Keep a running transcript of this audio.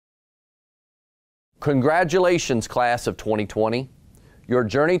Congratulations, class of 2020. Your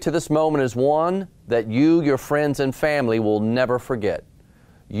journey to this moment is one that you, your friends, and family will never forget.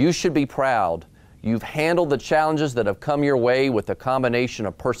 You should be proud. You've handled the challenges that have come your way with a combination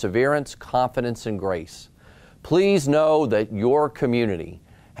of perseverance, confidence, and grace. Please know that your community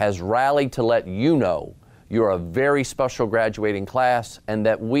has rallied to let you know you're a very special graduating class and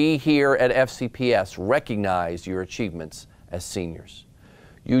that we here at FCPS recognize your achievements as seniors.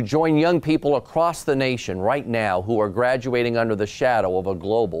 You join young people across the nation right now who are graduating under the shadow of a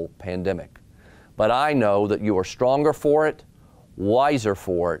global pandemic. But I know that you are stronger for it, wiser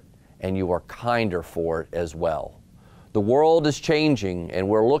for it, and you are kinder for it as well. The world is changing, and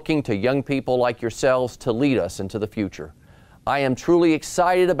we're looking to young people like yourselves to lead us into the future. I am truly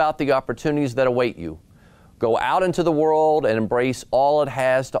excited about the opportunities that await you. Go out into the world and embrace all it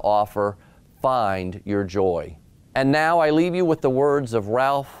has to offer. Find your joy. And now I leave you with the words of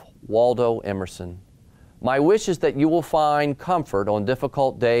Ralph Waldo Emerson. My wish is that you will find comfort on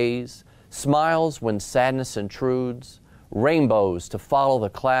difficult days, smiles when sadness intrudes, rainbows to follow the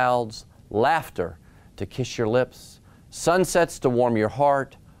clouds, laughter to kiss your lips, sunsets to warm your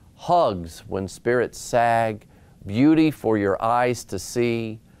heart, hugs when spirits sag, beauty for your eyes to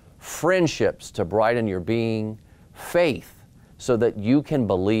see, friendships to brighten your being, faith so that you can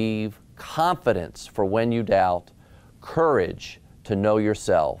believe, confidence for when you doubt, courage to know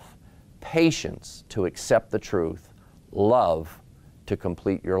yourself, patience to accept the truth, love to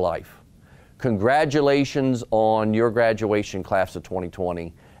complete your life. Congratulations on your graduation, class of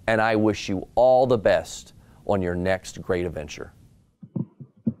 2020, and I wish you all the best on your next great adventure.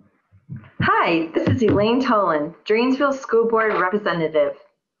 Hi, this is Elaine Tolan, Drainesville School Board Representative.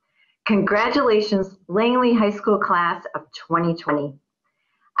 Congratulations, Langley High School class of 2020.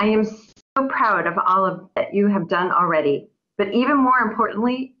 I am so proud of all of that you have done already, but even more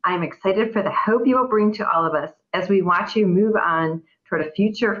importantly, I am excited for the hope you will bring to all of us as we watch you move on toward a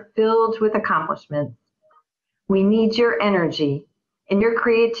future filled with accomplishments. We need your energy and your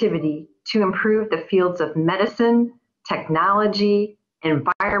creativity to improve the fields of medicine, technology,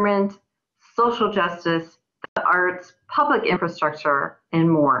 environment, social justice, the arts, public infrastructure,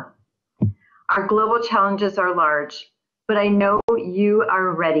 and more. Our global challenges are large, but I know you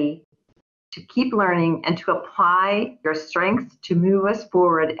are ready to keep learning and to apply your strengths to move us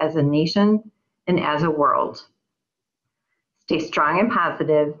forward as a nation and as a world. Stay strong and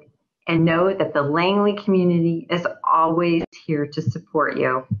positive, and know that the Langley community is always here to support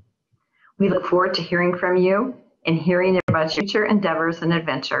you. We look forward to hearing from you and hearing about your future endeavors and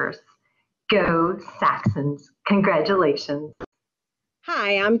adventures. Go Saxons! Congratulations.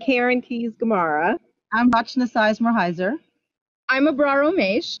 Hi, I'm Karen Keys Gamara. I'm Rachna Sizemore-Heiser. I'm Abrar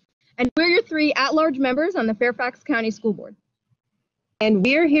Omesh, and we're your 3 at-large members on the Fairfax County School Board. And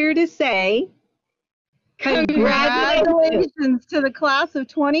we're here to say congratulations to the class of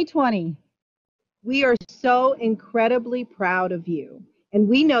 2020. We are so incredibly proud of you. And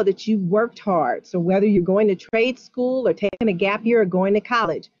we know that you've worked hard. So whether you're going to trade school or taking a gap year or going to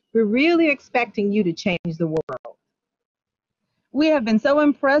college, we're really expecting you to change the world. We have been so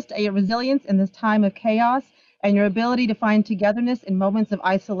impressed at your resilience in this time of chaos and your ability to find togetherness in moments of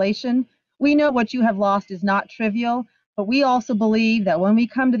isolation. We know what you have lost is not trivial, but we also believe that when we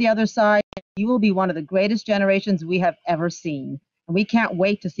come to the other side, you will be one of the greatest generations we have ever seen. And we can't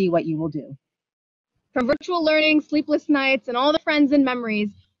wait to see what you will do. From virtual learning, sleepless nights, and all the friends and memories,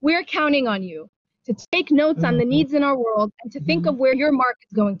 we're counting on you to take notes on the needs in our world and to think of where your mark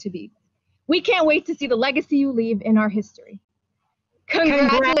is going to be. We can't wait to see the legacy you leave in our history.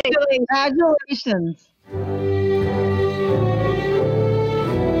 Congratulations.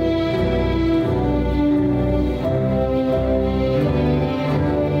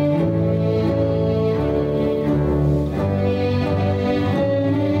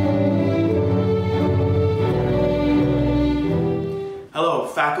 Hello,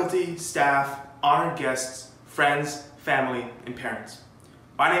 faculty, staff, honored guests, friends, family, and parents.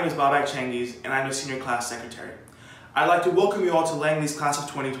 My name is Babak Changiz, and I'm the Senior Class Secretary. I'd like to welcome you all to Langley's Class of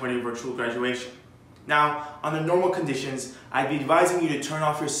 2020 virtual graduation. Now, under normal conditions, I'd be advising you to turn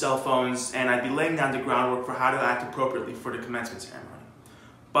off your cell phones, and I'd be laying down the groundwork for how to act appropriately for the commencement ceremony.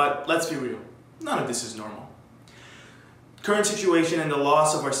 But let's be real, none of this is normal. Current situation and the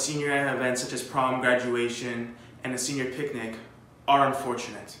loss of our senior events such as prom, graduation, and the senior picnic are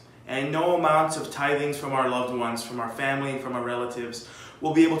unfortunate. And no amount of tithings from our loved ones, from our family, and from our relatives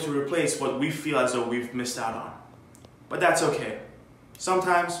will be able to replace what we feel as though we've missed out on. But that's okay.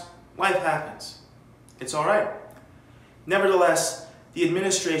 Sometimes life happens. It's all right. Nevertheless, the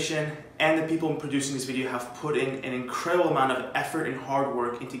administration and the people producing this video have put in an incredible amount of effort and hard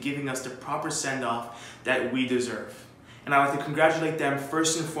work into giving us the proper send-off that we deserve. And I'd like to congratulate them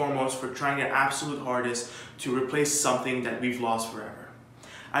first and foremost for trying their absolute hardest to replace something that we've lost forever.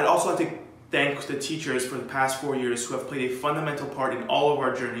 I'd also like to thank the teachers for the past 4 years who have played a fundamental part in all of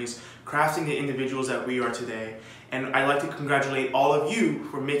our journeys, crafting the individuals that we are today. And I'd like to congratulate all of you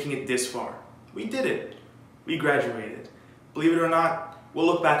for making it this far. We did it. We graduated. Believe it or not, we'll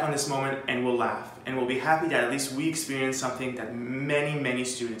look back on this moment and we'll laugh. And we'll be happy that at least we experienced something that many, many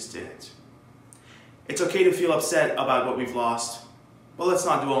students didn't. It's okay to feel upset about what we've lost, but let's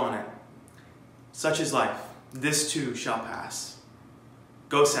not dwell on it. Such is life. This too shall pass.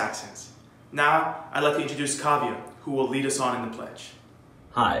 Go Saxons. Now, I'd like to introduce Kavya, who will lead us on in the pledge.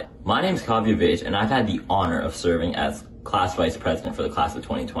 Hi, my name is Kavya Vij, and I've had the honor of serving as class vice president for the class of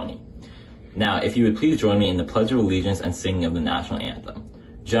 2020. Now, if you would please join me in the Pledge of Allegiance and singing of the national anthem.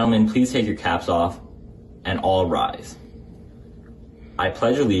 Gentlemen, please take your caps off and all rise. I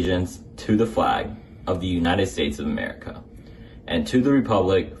pledge allegiance to the flag of the United States of America and to the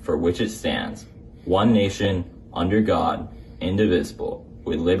republic for which it stands, one nation, under God, indivisible,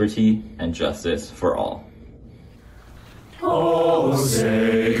 with liberty and justice for all. Oh,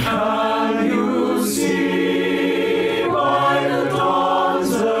 say, can you see by the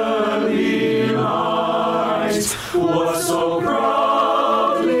dawn's early light what so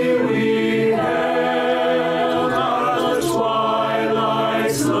proudly we hailed at the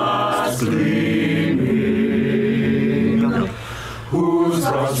twilight's last gleaming, whose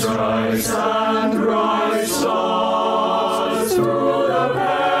broad stripes and bright stars through the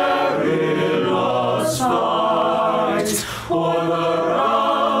perilous fight o'er the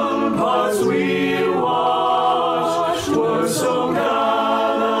ramparts we watched were so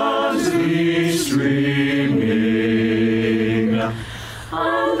gallantly streaming,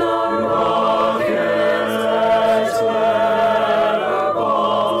 and the rockets their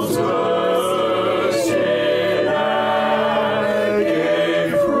bombs burst in air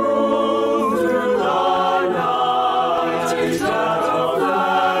gave proof through the night that the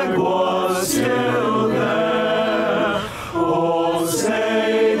flag was still there. Oh,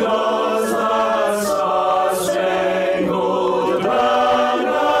 say does that star-spangled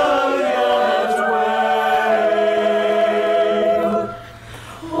banner yet wave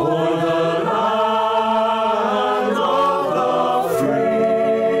o'er the land of the free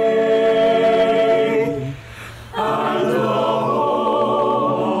and the home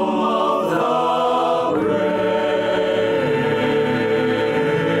of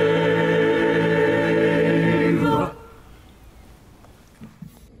the brave.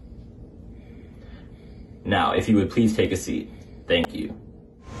 Now, if you would please take a seat. Thank you.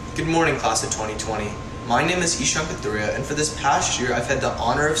 Good morning, class of 2020. My name is Ishan Kathuria, and for this past year, I've had the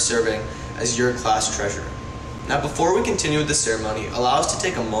honor of serving as your class treasurer. Now, before we continue with the ceremony, allow us to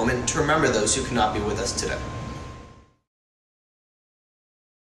take a moment to remember those who cannot be with us today.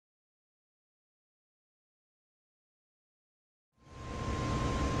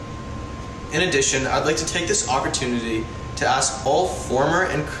 In addition, I'd like to take this opportunity to ask all former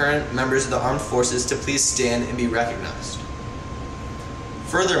and current members of the armed forces to please stand and be recognized.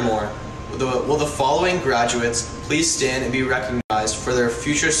 Furthermore, will the following graduates please stand and be recognized for their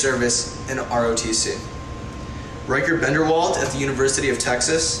future service in ROTC? Riker Benderwald at the University of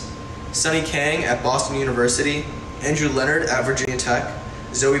Texas, Sonny Kang at Boston University, Andrew Leonard at Virginia Tech,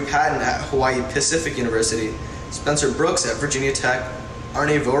 Zoe Patton at Hawaii Pacific University, Spencer Brooks at Virginia Tech,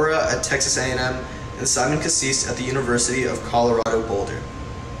 Arne Vora at Texas A&M, and Simon Cassis at the University of Colorado Boulder.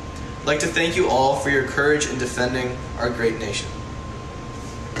 I'd like to thank you all for your courage in defending our great nation.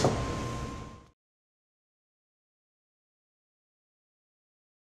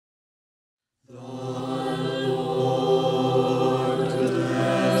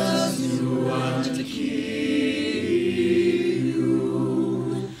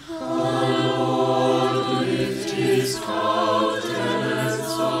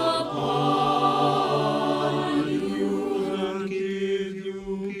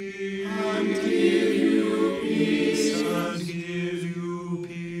 And give you peace and give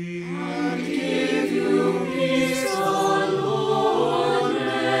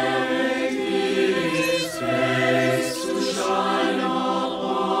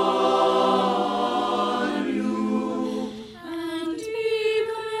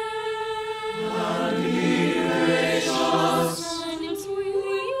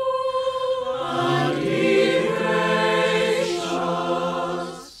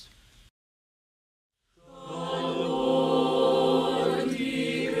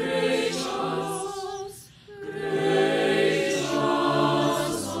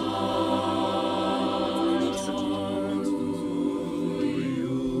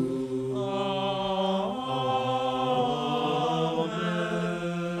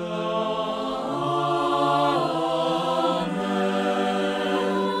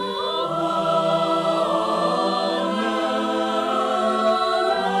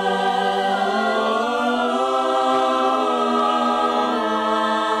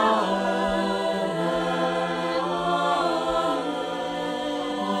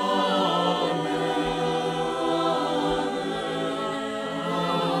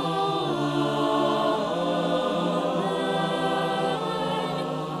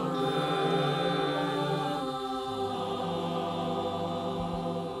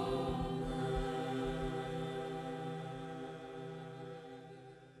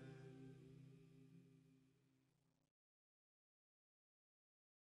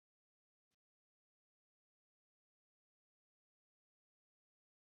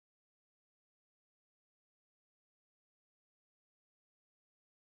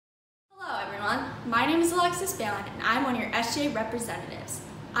everyone. My name is Alexis Balin, and I'm one of your SGA representatives.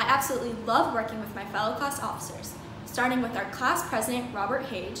 I absolutely love working with my fellow class officers, starting with our class president, Robert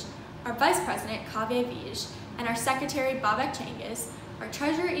Hage, our vice president, Kaveh Vij, and our secretary, Babak Changiz, our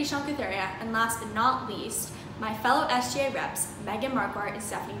treasurer, Ishan Kathuria, and last but not least, my fellow SGA reps, Megan Marquardt and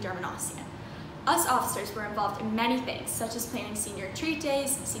Stephanie Dermanossian. Us officers were involved in many things, such as planning senior treat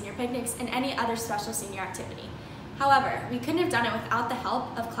days, senior picnics, and any other special senior activity. However, we couldn't have done it without the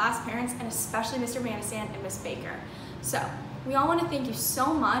help of class parents and especially Mr. Manisand and Ms. Baker. So, we all want to thank you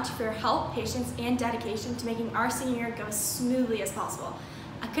so much for your help, patience, and dedication to making our senior year go as smoothly as possible.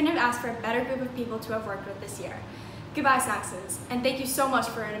 I couldn't have asked for a better group of people to have worked with this year. Goodbye, Saxons, and thank you so much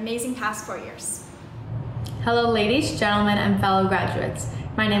for an amazing past 4 years. Hello, ladies, gentlemen, and fellow graduates.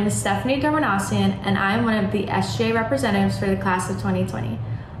 My name is Stephanie Dermanossian, and I am one of the SGA representatives for the class of 2020.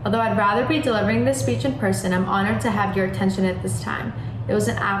 Although I'd rather be delivering this speech in person, I'm honored to have your attention at this time. It was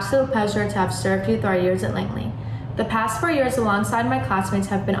an absolute pleasure to have served you through our years at Langley. The past 4 years alongside my classmates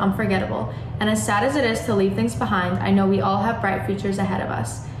have been unforgettable, and as sad as it is to leave things behind, I know we all have bright futures ahead of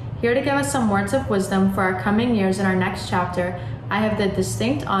us. Here to give us some words of wisdom for our coming years in our next chapter, I have the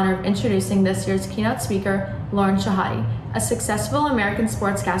distinct honor of introducing this year's keynote speaker, Lauren Shahadi, a successful American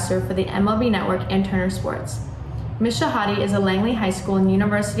sportscaster for the MLB Network and Turner Sports. Ms. Shahadi is a Langley High School and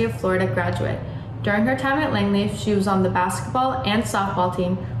University of Florida graduate. During her time at Langley, she was on the basketball and softball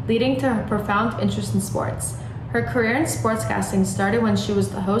team, leading to her profound interest in sports. Her career in sportscasting started when she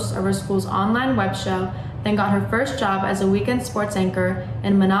was the host of her school's online web show, then got her first job as a weekend sports anchor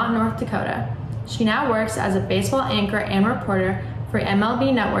in Minot, North Dakota. She now works as a baseball anchor and reporter for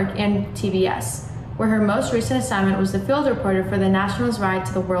MLB Network and TBS, where her most recent assignment was the field reporter for the Nationals' ride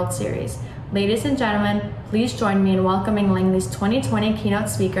to the World Series. Ladies and gentlemen, please join me in welcoming Langley's 2020 keynote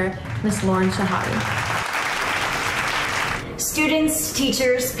speaker, Ms. Lauren Shahadi. Students,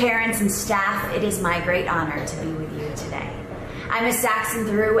 teachers, parents, and staff, it is my great honor to be with you today. I'm a Saxon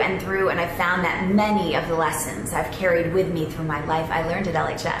through and through, and I've found that many of the lessons I've carried with me through my life I learned at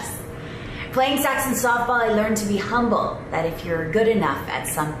LHS. Playing Saxon softball, I learned to be humble, that if you're good enough at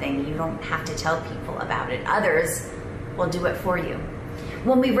something, you don't have to tell people about it. Others will do it for you.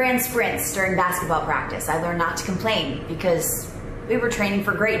 When we ran sprints during basketball practice, I learned not to complain because we were training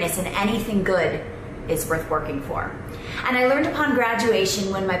for greatness, and anything good is worth working for. And I learned upon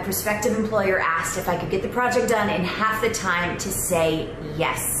graduation, when my prospective employer asked if I could get the project done in half the time, to say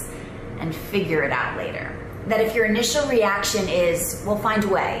yes and figure it out later. That if your initial reaction is, we'll find a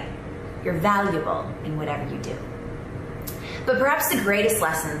way, you're valuable in whatever you do. But perhaps the greatest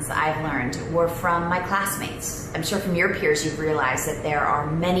lessons I've learned were from my classmates. I'm sure from your peers you've realized that there are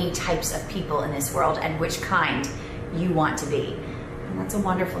many types of people in this world and which kind you want to be. And that's a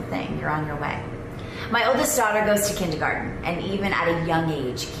wonderful thing. You're on your way. My oldest daughter goes to kindergarten, and even at a young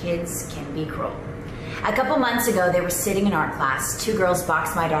age, kids can be cruel. A couple months ago, they were sitting in art class. Two girls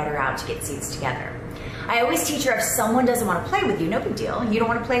boxed my daughter out to get seats together. I always teach her, if someone doesn't want to play with you, no big deal. You don't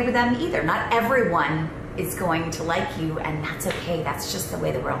want to play with them either. Not everyone is going to like you, and that's okay. That's just the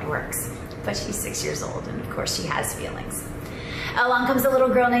way the world works. But she's 6 years old, and of course she has feelings. Along comes a little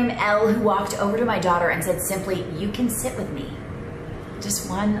girl named Elle, who walked over to my daughter and said simply, "You can sit with me." Just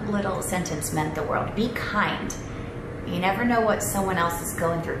one little sentence meant the world. Be kind. You never know what someone else is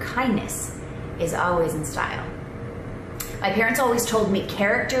going through. Kindness is always in style. My parents always told me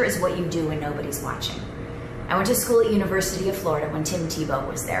character is what you do when nobody's watching. I went to school at University of Florida when Tim Tebow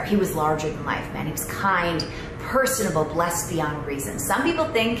was there. He was larger than life, man. He was kind, personable, blessed beyond reason. Some people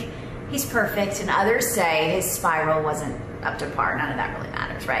think he's perfect, and others say his spiral wasn't up to par. None of that really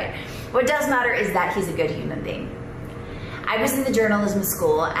matters, right? What does matter is that he's a good human being. I was in the journalism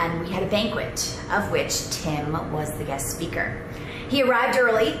school, and we had a banquet, of which Tim was the guest speaker. He arrived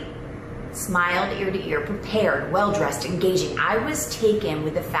early, smiled ear to ear, prepared, well-dressed, engaging. I was taken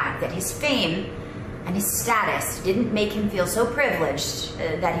with the fact that his fame and his status didn't make him feel so privileged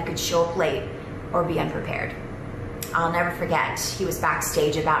that he could show up late or be unprepared. I'll never forget, he was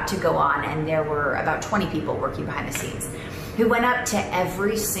backstage about to go on, and there were about 20 people working behind the scenes who went up to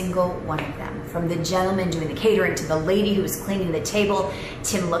every single one of them, from the gentleman doing the catering to the lady who was cleaning the table.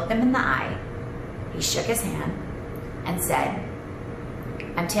 Tim looked them in the eye, he shook his hand, and said,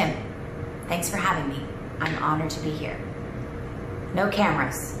 "I'm Tim. Thanks for having me. I'm honored to be here." No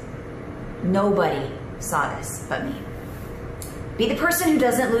cameras. Nobody saw this but me. Be the person who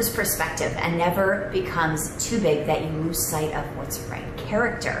doesn't lose perspective and never becomes too big that you lose sight of what's right.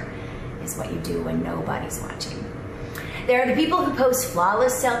 Character is what you do when nobody's watching. There are the people who post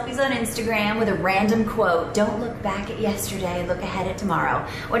flawless selfies on Instagram with a random quote, "Don't look back at yesterday, look ahead at tomorrow,"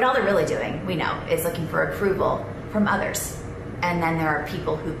 when all they're really doing, we know, is looking for approval from others. And then there are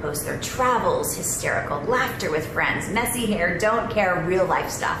people who post their travels, hysterical laughter with friends, messy hair, don't care, real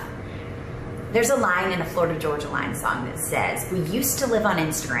life stuff. There's a line in a Florida Georgia Line song that says, "We used to live on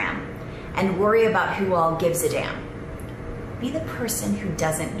Instagram and worry about who all gives a damn." Be the person who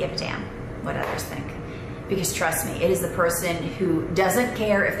doesn't give a damn what others think. Because trust me, it is the person who doesn't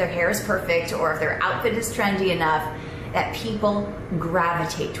care if their hair is perfect or if their outfit is trendy enough that people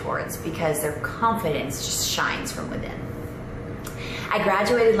gravitate towards because their confidence just shines from within. I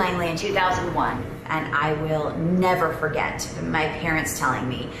graduated Langley in 2001, and I will never forget my parents telling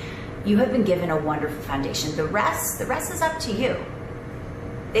me, "You have been given a wonderful foundation. The rest is up to you."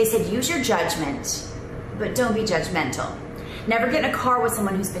 They said, "Use your judgment, but don't be judgmental. Never get in a car with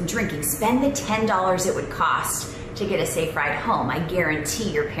someone who's been drinking. Spend the $10 it would cost to get a safe ride home. I guarantee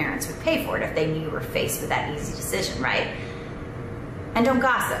your parents would pay for it if they knew you were faced with that easy decision, right? And don't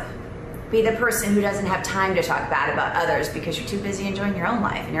gossip. Be the person who doesn't have time to talk bad about others because you're too busy enjoying your own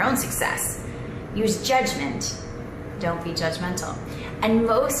life and your own success. Use judgment. Don't be judgmental." And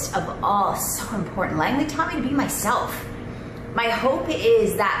most of all, so important, Langley taught me to be myself. My hope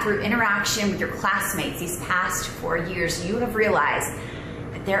is that through interaction with your classmates these past 4 years, you have realized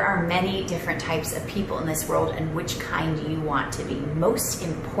that there are many different types of people in this world and which kind you want to be. Most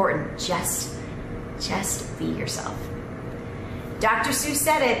important, just be yourself. Dr. Seuss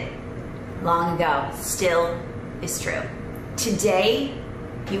said it long ago, still is true. Today,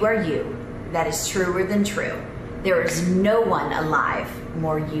 you are you. That is truer than true. There is no one alive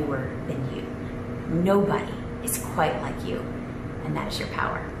more youer than you. Nobody is quite like you, and that is your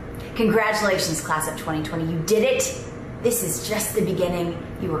power. Congratulations, class of 2020. You did it. This is just the beginning.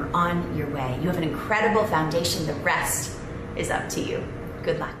 You are on your way. You have an incredible foundation. The rest is up to you.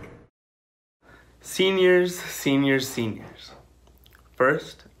 Good luck. Seniors, seniors, seniors.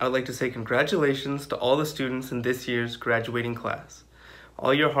 First, I would like to say congratulations to all the students in this year's graduating class.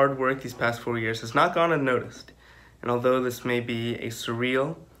 All your hard work these past 4 years has not gone unnoticed, and although this may be a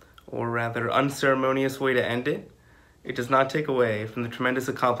surreal, or rather unceremonious way to end it, it does not take away from the tremendous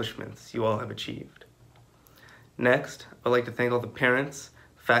accomplishments you all have achieved. Next, I'd like to thank all the parents,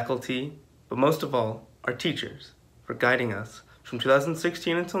 faculty, but most of all, our teachers for guiding us from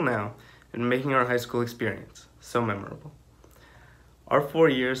 2016 until now and making our high school experience so memorable. Our 4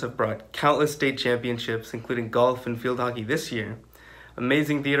 years have brought countless state championships, including golf and field hockey this year,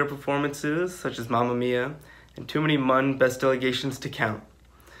 amazing theater performances such as Mamma Mia, and too many MUN best delegations to count.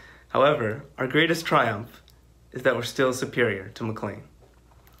 However, our greatest triumph is that we're still superior to McLean.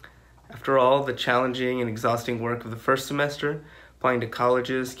 After all the challenging and exhausting work of the first semester, applying to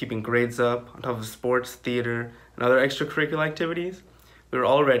colleges, keeping grades up, on top of sports, theater, and other extracurricular activities, we were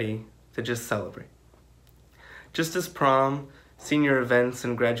all ready to just celebrate. Just as prom, senior events,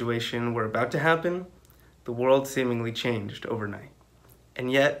 and graduation were about to happen, the world seemingly changed overnight.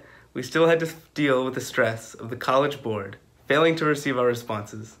 And yet, we still had to deal with the stress of the College Board failing to receive our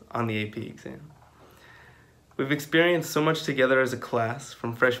responses on the AP exam. We've experienced so much together as a class,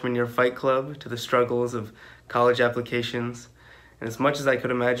 from freshman year fight club to the struggles of college applications, and as much as I could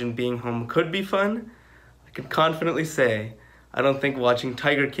imagine being home could be fun, I can confidently say I don't think watching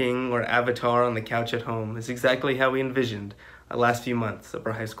Tiger King or Avatar on the couch at home is exactly how we envisioned our last few months of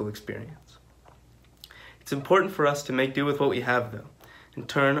our high school experience. It's important for us to make do with what we have, though, and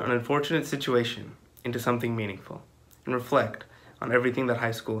turn an unfortunate situation into something meaningful, and reflect on everything that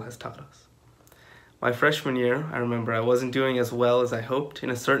high school has taught us. My freshman year, I remember I wasn't doing as well as I hoped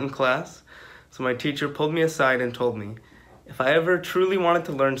in a certain class, so my teacher pulled me aside and told me, if I ever truly wanted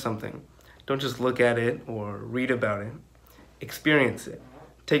to learn something, don't just look at it or read about it. Experience it,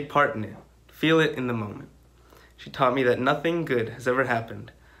 take part in it, feel it in the moment. She taught me that nothing good has ever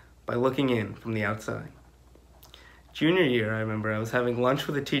happened by looking in from the outside. Junior year, I remember I was having lunch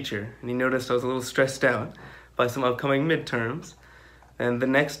with a teacher, and he noticed I was a little stressed out by some upcoming midterms. And the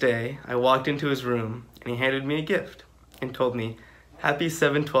next day, I walked into his room, and he handed me a gift and told me, "Happy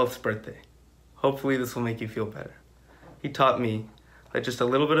 7/12th birthday. Hopefully this will make you feel better." He taught me that just a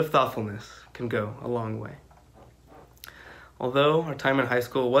little bit of thoughtfulness can go a long way. Although our time in high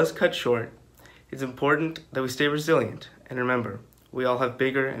school was cut short, it's important that we stay resilient and remember, we all have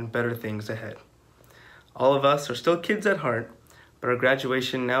bigger and better things ahead. All of us are still kids at heart, but our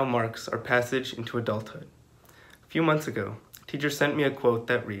graduation now marks our passage into adulthood. A few months ago, a teacher sent me a quote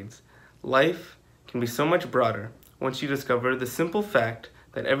that reads, "Life can be so much broader once you discover the simple fact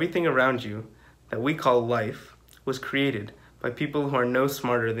that everything around you that we call life was created by people who are no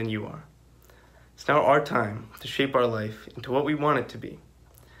smarter than you are." It's now our time to shape our life into what we want it to be.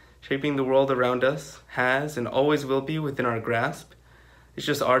 Shaping the world around us has and always will be within our grasp. It's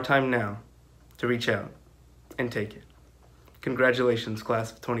just our time now to reach out and take it. Congratulations,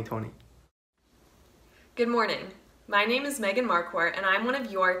 class of 2020. Good morning. My name is Megan Marquardt, and I'm one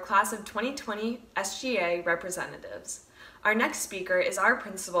of your class of 2020 SGA representatives. Our next speaker is our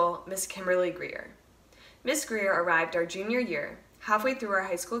principal, Miss Kimberly Greer. Miss Greer arrived our junior year, halfway through our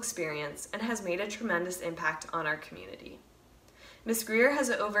high school experience, and has made a tremendous impact on our community. Ms. Greer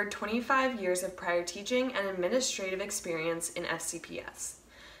has over 25 years of prior teaching and administrative experience in FCPS.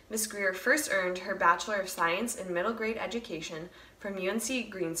 Ms. Greer first earned her Bachelor of Science in Middle Grade Education from UNC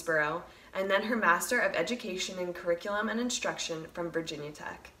Greensboro, and then her Master of Education in Curriculum and Instruction from Virginia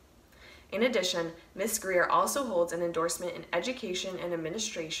Tech. In addition, Ms. Greer also holds an endorsement in Education and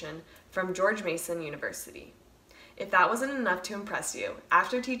Administration from George Mason University. If that wasn't enough to impress you,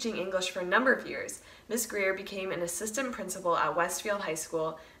 after teaching English for a number of years, Ms. Greer became an assistant principal at Westfield High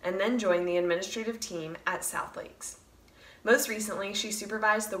School and then joined the administrative team at South Lakes. Most recently, she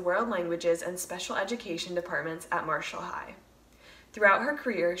supervised the World Languages and Special Education departments at Marshall High. Throughout her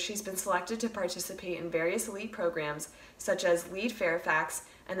career, she's been selected to participate in various elite programs such as Lead Fairfax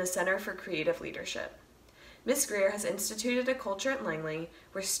and the Center for Creative Leadership. Ms. Greer has instituted a culture at Langley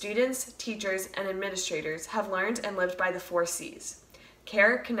where students, teachers, and administrators have learned and lived by the 4 C's: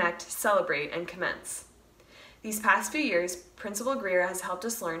 care, connect, celebrate, and commence. These past few years, Principal Greer has helped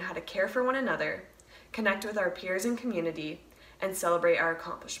us learn how to care for one another, connect with our peers and community, and celebrate our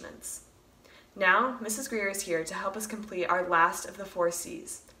accomplishments. Now, Mrs. Greer is here to help us complete our last of the 4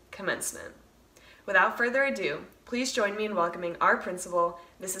 C's, commencement. Without further ado, please join me in welcoming our principal,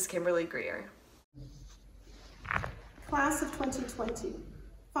 Mrs. Kimberly Greer. Class of 2020,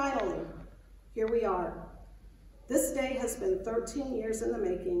 finally, here we are. This day has been 13 years in the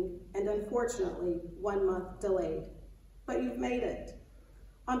making and unfortunately 1 month delayed, but you've made it.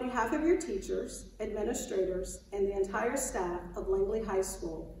 On behalf of your teachers, administrators, and the entire staff of Langley High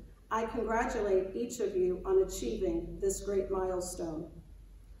School, I congratulate each of you on achieving this great milestone.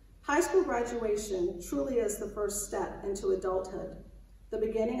 High school graduation truly is the first step into adulthood, the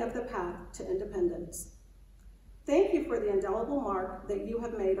beginning of the path to independence. Thank you for the indelible mark that you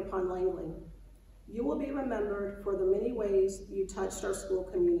have made upon Langley. You will be remembered for the many ways you touched our school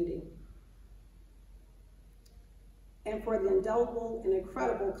community and for the indelible and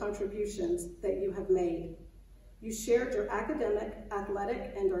incredible contributions that you have made. You shared your academic,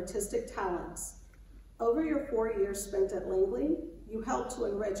 athletic, and artistic talents. Over your 4 years spent at Langley, you helped to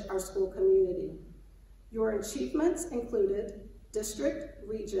enrich our school community. Your achievements included district,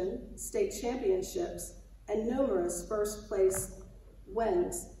 region, state championships, and numerous first place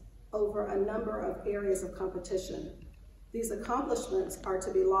wins over a number of areas of competition. These accomplishments are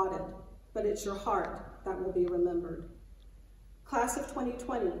to be lauded, but it's your heart that will be remembered. Class of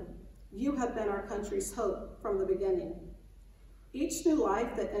 2020, you have been our country's hope from the beginning. Each new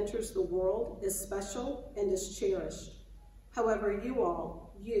life that enters the world is special and is cherished. However, you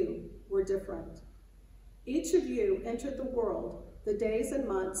were different. Each of you entered the world the days and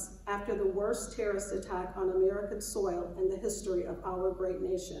months after the worst terrorist attack on American soil in the history of our great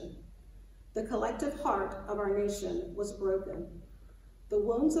nation. The collective heart of our nation was broken. The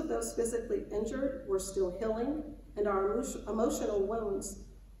wounds of those physically injured were still healing, and our emotional wounds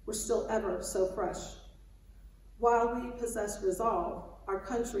were still ever so fresh. While we possessed resolve, our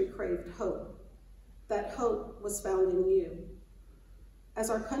country craved hope. That hope was found in you. As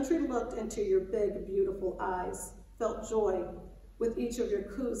our country looked into your big, beautiful eyes, felt joy with each of your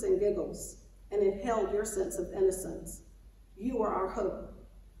coos and giggles, and inhaled your sense of innocence, you were our hope.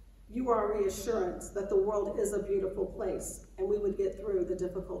 You are our reassurance that the world is a beautiful place and we would get through the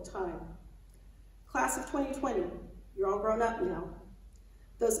difficult time. Class of 2020, you're all grown up now.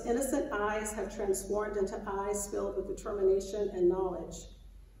 Those innocent eyes have transformed into eyes filled with determination and knowledge.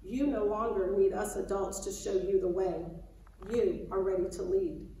 You no longer need us adults to show you the way. You are ready to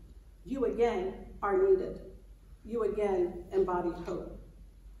lead. You again are needed. You again embody hope.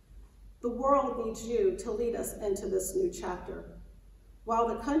 The world needs you to lead us into this new chapter. While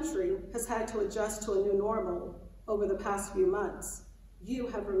the country has had to adjust to a new normal over the past few months, you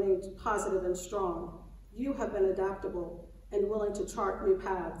have remained positive and strong. You have been adaptable and willing to chart new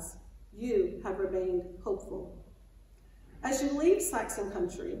paths. You have remained hopeful. As you leave Saxon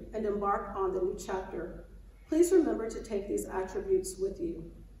country and embark on the new chapter, please remember to take these attributes with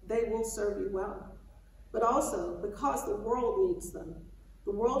you. They will serve you well, but also because the world needs them.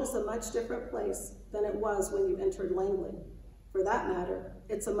 The world is a much different place than it was when you entered Langley. For that matter,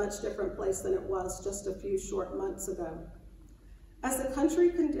 it's a much different place than it was just a few short months ago. As the country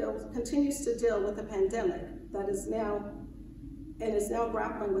continues to deal with the pandemic that is now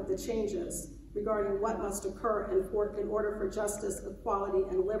grappling with the changes, regarding what must occur in order for justice, equality,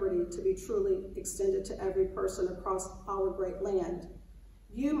 and liberty to be truly extended to every person across our great land.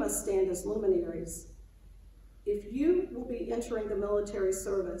 You must stand as luminaries. If you will be entering the military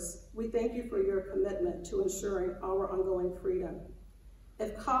service, we thank you for your commitment to ensuring our ongoing freedom.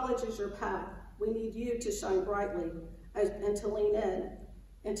 If college is your path, we need you to shine brightly and to lean in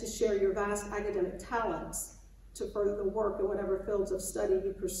and to share your vast academic talents to further the work in whatever fields of study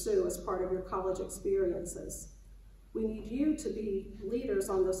you pursue as part of your college experiences. We need you to be leaders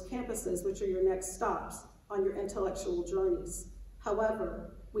on those campuses, which are your next stops on your intellectual journeys.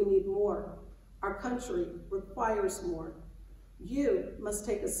 However, we need more. Our country requires more. You must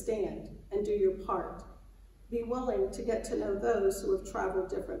take a stand and do your part. Be willing to get to know those who have traveled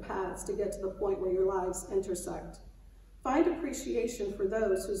different paths to get to the point where your lives intersect. Find appreciation for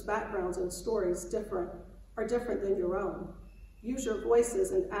those whose backgrounds and stories are different than your own. Use your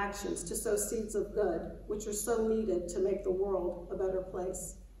voices and actions to sow seeds of good, which are so needed to make the world a better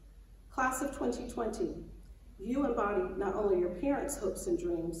place. Class of 2020, you embody not only your parents' hopes and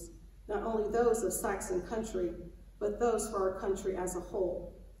dreams, not only those of Saxon country, but those for our country as a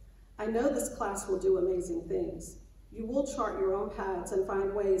whole. I know this class will do amazing things. You will chart your own paths and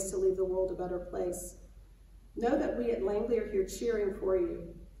find ways to leave the world a better place. Know that we at Langley are here cheering for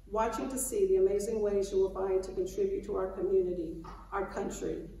you, watching to see the amazing ways you will find to contribute to our community, our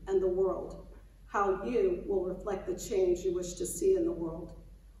country, and the world, how you will reflect the change you wish to see in the world.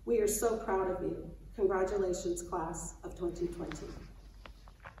 We are so proud of you. Congratulations, class of 2020.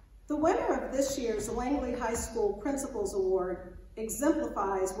 The winner of this year's Langley High School Principals Award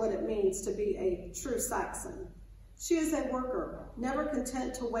exemplifies what it means to be a true Saxon. She is a worker, never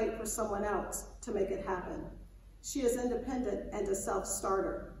content to wait for someone else to make it happen. She is independent and a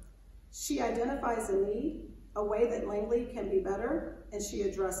self-starter. She identifies a need, a way that Langley can be better, and she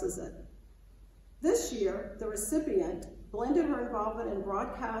addresses it. This year, the recipient blended her involvement in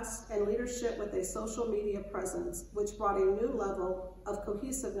broadcast and leadership with a social media presence, which brought a new level of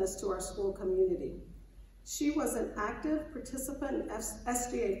cohesiveness to our school community. She was an active participant in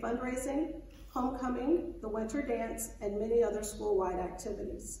SGA fundraising, homecoming, the winter dance, and many other school-wide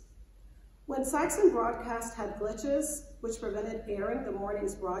activities. When Saxon Broadcast had glitches, which prevented airing the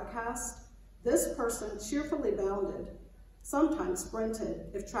morning's broadcast, this person cheerfully bounded, sometimes sprinted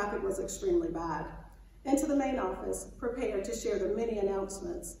if traffic was extremely bad, into the main office, prepared to share the many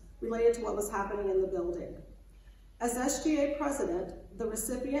announcements related to what was happening in the building. As SGA president, the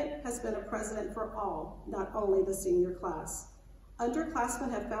recipient has been a president for all, not only the senior class. Underclassmen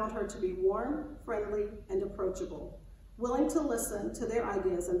have found her to be warm, friendly, and approachable, willing to listen to their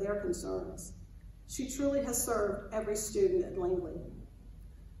ideas and their concerns. She truly has served every student at Langley.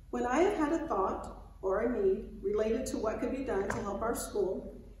 When I have had a thought or a need related to what could be done to help our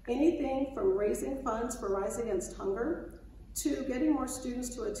school, anything from raising funds for Rise Against Hunger to getting more students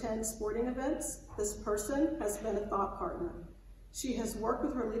to attend sporting events, this person has been a thought partner. She has worked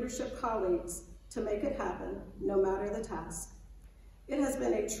with her leadership colleagues to make it happen, no matter the task. It has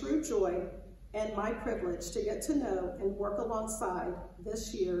been a true joy and my privilege to get to know and work alongside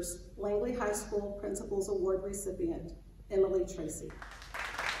this year's Langley High School Principals Award recipient, Emily Tracy.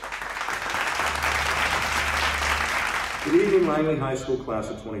 Good evening, Langley High School Class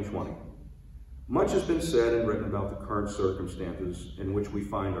of 2020. Much has been said and written about the current circumstances in which we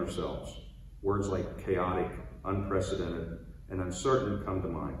find ourselves. Words like chaotic, unprecedented, and uncertain come to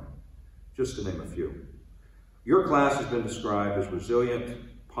mind, just to name a few. Your class has been described as resilient,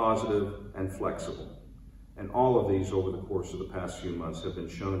 positive, and flexible, and all of these over the course of the past few months have been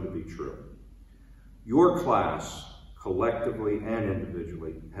shown to be true. Your class, collectively and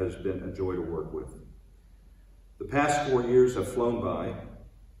individually, has been a joy to work with. The past 4 years have flown by,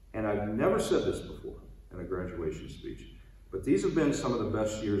 and I've never said this before in a graduation speech, but these have been some of the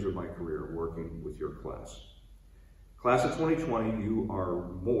best years of my career working with your class. Class of 2020, you are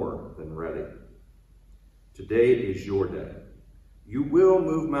more than ready. Today is your day. You will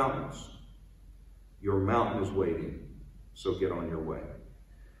move mountains. Your mountain is waiting, so get on your way.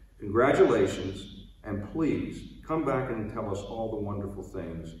 Congratulations, and please come back and tell us all the wonderful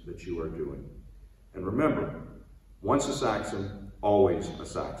things that you are doing. And remember, once a Saxon, always a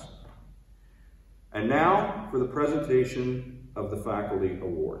Saxon. And now for the presentation of the Faculty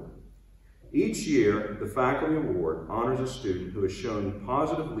Award. Each year, the Faculty Award honors a student who has shown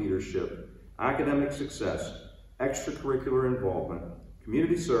positive leadership, academic success, extracurricular involvement,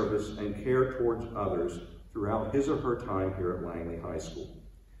 community service, and care towards others throughout his or her time here at Langley High School.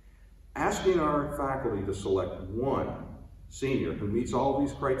 Asking our faculty to select one senior who meets all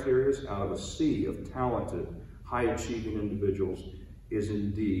these criteria out of a sea of talented, high-achieving individuals is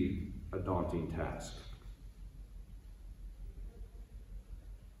indeed a daunting task.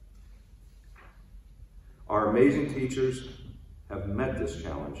 Our amazing teachers have met this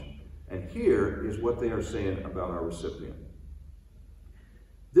challenge, and here is what they are saying about our recipient.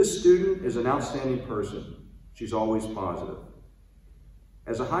 This student is an outstanding person. She's always positive.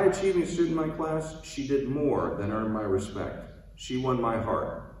 As a high-achieving student in my class, she did more than earn my respect. She won my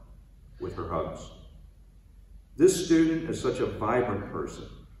heart with her hugs. This student is such a vibrant person.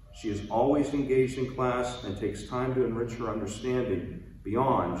 She is always engaged in class and takes time to enrich her understanding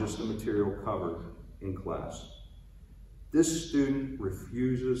beyond just the material covered in class. This student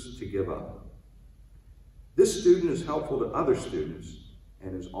refuses to give up. This student is helpful to other students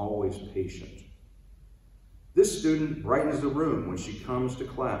and is always patient. This student brightens the room when she comes to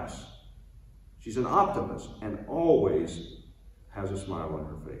class. She's an optimist and always has a smile on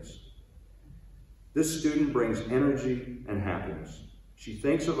her face. This student brings energy and happiness. She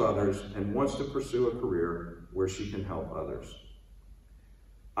thinks of others and wants to pursue a career where she can help others.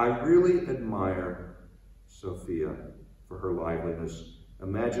 I really admire Sophia for her liveliness,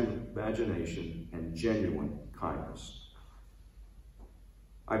 imagination, and genuine kindness.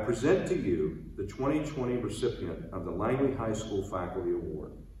 I present to you the 2020 recipient of the Langley High School Faculty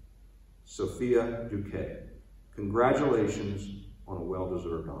Award, Sophia Duquet. Congratulations on a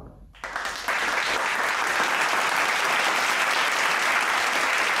well-deserved honor.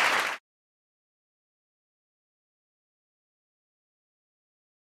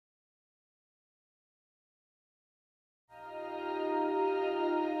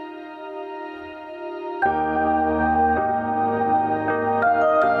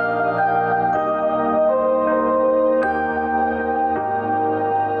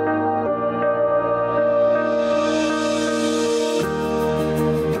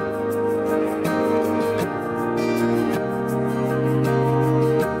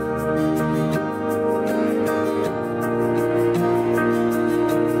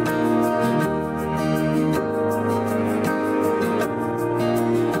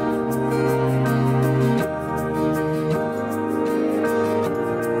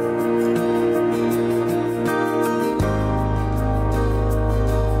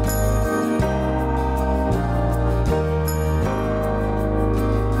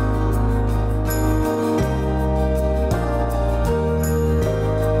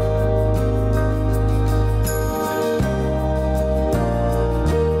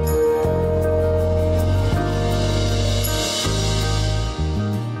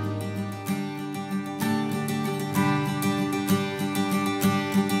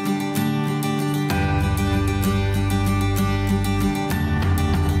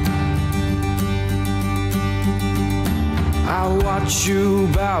 Watch you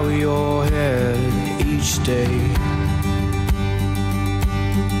bow your head each day.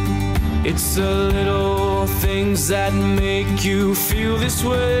 It's the little things that make you feel this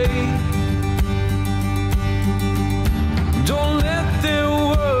way. Don't let their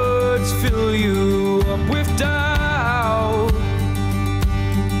words fill you up with doubt.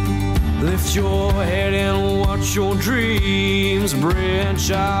 Lift your head and watch your dreams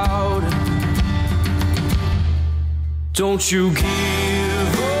branch out. Don't you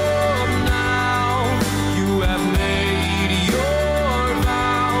give up now. You have made your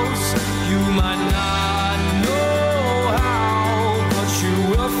vows. You might not know how, but you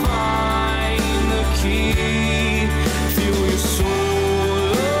will find the key. Feel your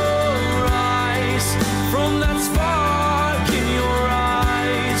soul arise from that spark in your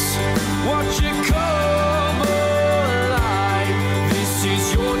eyes. Watch it come alive. This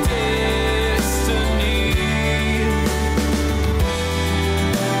is your destiny.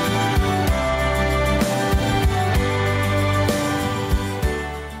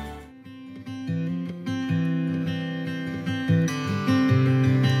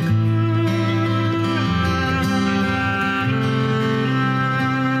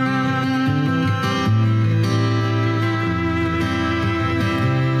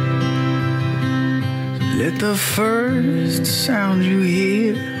 Let the first sound you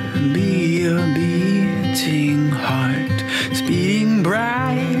hear be a beating heart, speeding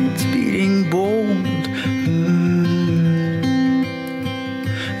bright, speeding bold.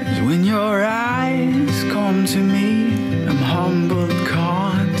 As when your eyes come to me, I'm humbled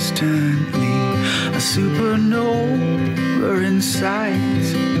constantly, a supernova in sight.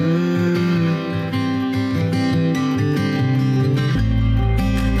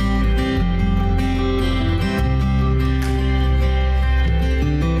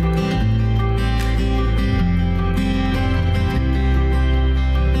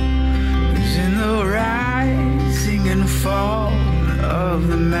 Fall of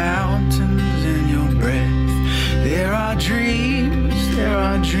the mountain,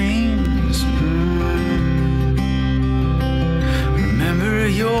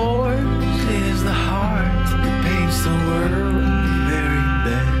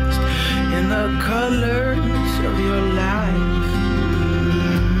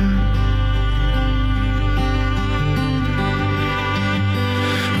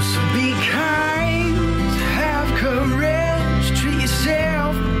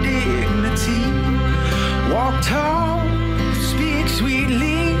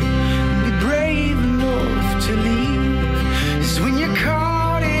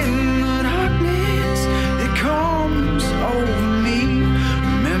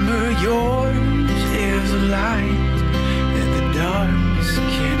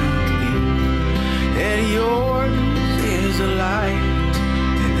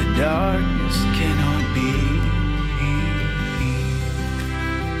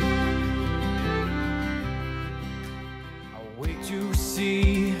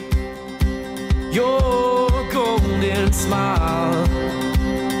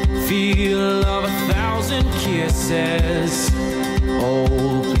 feel of 1,000 kisses.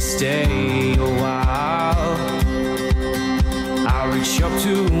 Oh, please stay a while. I'll reach up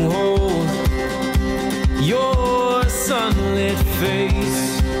to hold your sunlit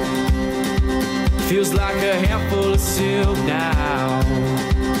face. Feels like a handful of silk now.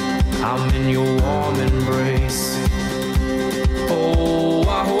 I'm in your warm embrace. Oh,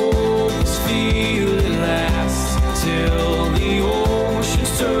 I hope this feeling lasts till the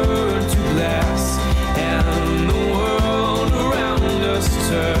oceans turn to glass and the world around us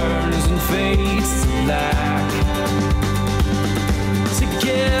turns and fades to black.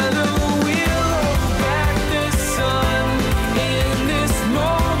 Together we'll hold back the sun in this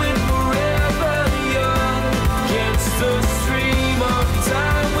moment, forever young. Against the stream of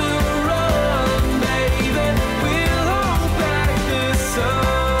time we'll run, baby. We'll hold back the sun.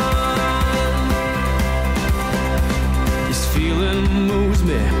 This feeling moves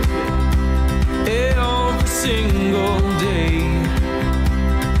me every single day.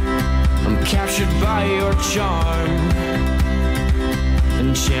 I'm captured by your charm,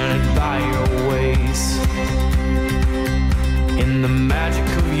 enchanted by your ways. In the magic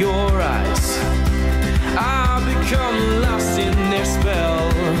of your eyes, I've become lost in their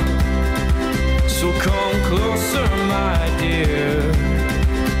spell. So come closer, my dear,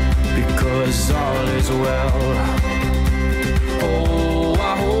 because all is well. Oh,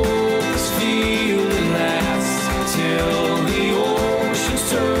 I hope this feeling lasts till the oceans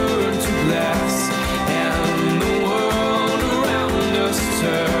turn to glass and the world around us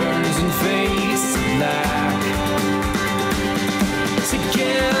turns and fades to black.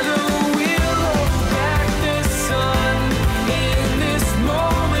 Together we'll hold back the sun in this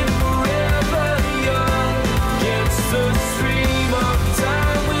moment, forever young. Against the stream of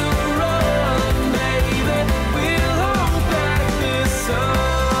time we'll run, baby. We'll hold back the sun.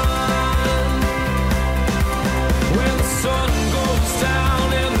 When the sun goes down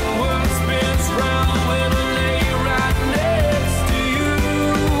and the world spins round, when I lay right next to you,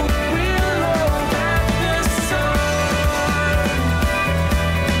 we'll hold back the sun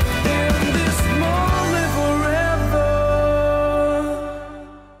in this moment forever.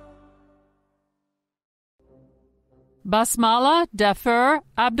 Basmala Defer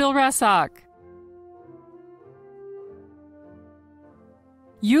Abdul Rasak.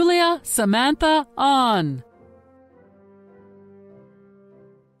 Yulia Samantha On.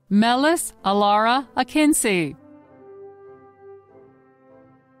 Melis Alara Akinci.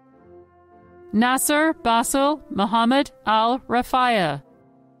 Nasser Basil Muhammad Al Rafaya.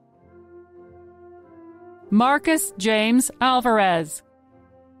 Marcus James Alvarez.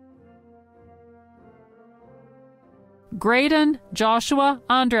 Graydon Joshua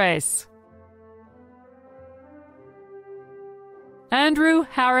Andres. Andrew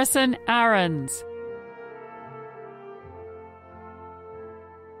Harrison Aarons.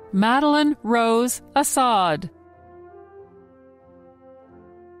 Madeline Rose Assad.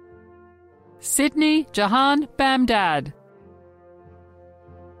 Sydney Jahan Bamdad.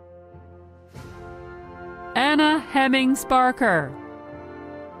 Anna Hemmings Barker.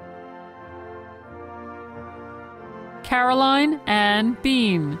 Caroline Ann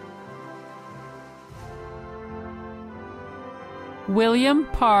Bean. William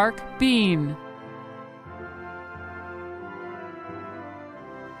Park Bean.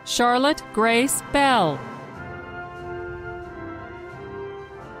 Charlotte Grace Bell.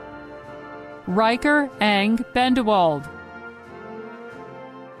 Riker Ang Bendewald.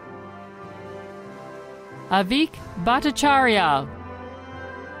 Avik Bhattacharya.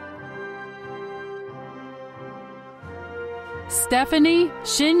 Stephanie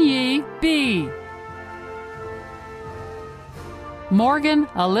Shinyi B. Morgan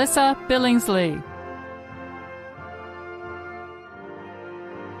Alyssa Billingsley.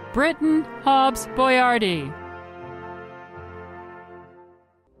 Britton Hobbs Boyardi.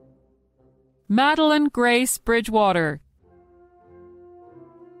 Madeline Grace Bridgewater.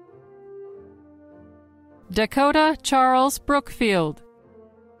 Dakota Charles Brookfield.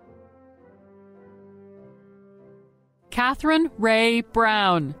 Catherine Ray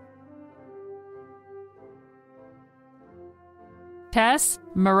Brown. Tess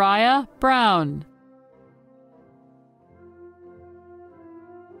Mariah Brown.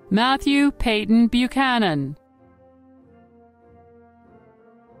 Matthew Peyton Buchanan.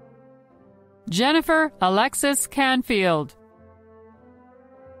 Jennifer Alexis Canfield.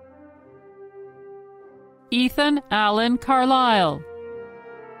 Ethan Allen Carlisle.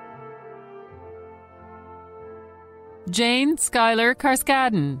 Jane Schuyler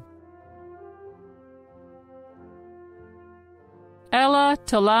Carskadden. Ella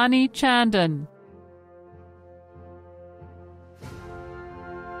Tolani Chandan.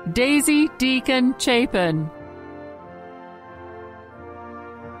 Daisy Deacon Chapin.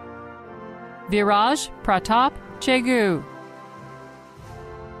 Viraj Pratap Chegu.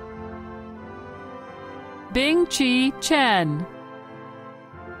 Bing Chi Chen.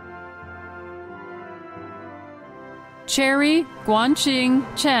 Cherry Guanqing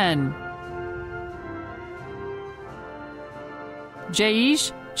Chen.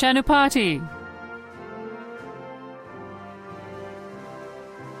 Jaish Chanupati.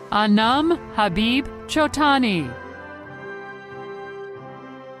 Anam Habib Chotani.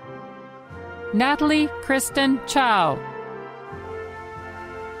 Natalie Kristen Chow.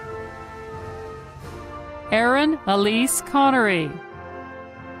 Erin Elise Connery.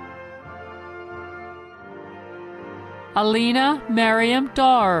 Alina Mariam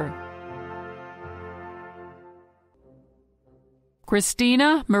Dar.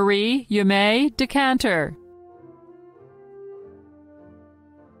 Christina Marie Yume Decanter.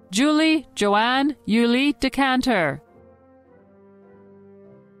 Julie Joanne Yuli Decanter.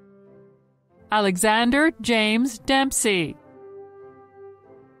 Alexander James Dempsey.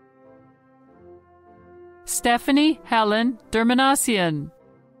 Stephanie Helen Dermanasian.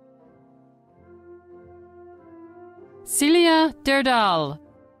 Celia Derdal.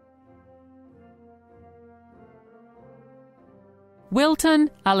 Wilton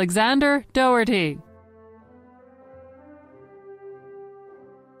Alexander Doherty.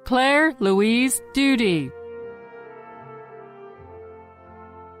 Claire Louise Duty.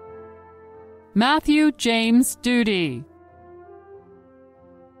 Matthew James Duty.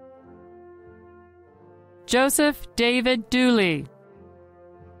 Joseph David Dooley.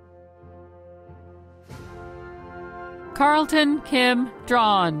 Carlton Kim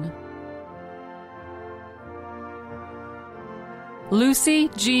Drawn. Lucy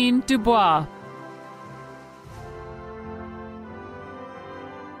Jean Dubois.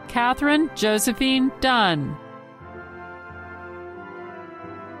 Catherine Josephine Dunn.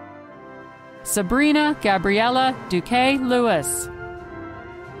 Sabrina Gabriella Duque Lewis.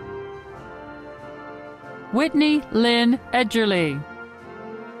 Whitney Lynn Edgerly.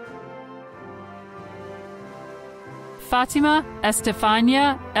 Fatima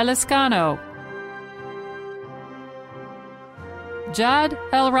Estefania Eliscano. Jad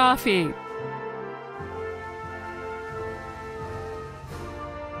El Rafi.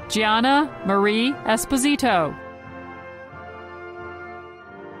 Gianna Marie Esposito.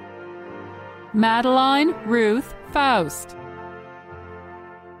 Madeline Ruth Faust.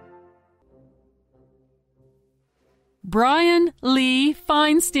 Brian Lee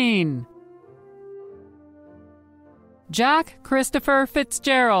Feinstein. Jack Christopher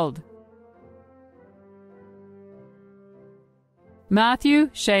Fitzgerald. Matthew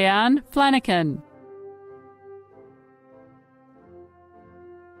Cheyenne Flanagan.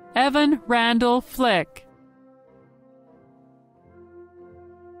 Evan Randall Flick.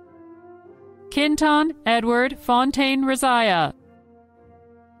 Kinton Edward Fontaine Rizaya.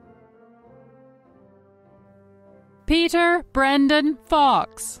 Peter Brendan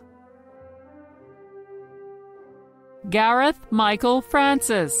Fox. Gareth Michael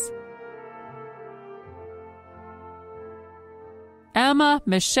Francis. Emma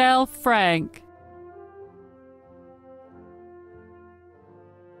Michelle Frank.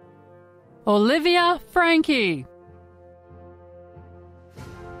 Olivia Frankie.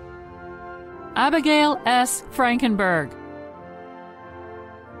 Abigail S. Frankenberg.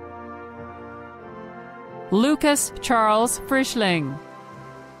 Lucas Charles Frischling.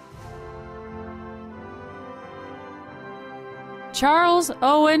 Charles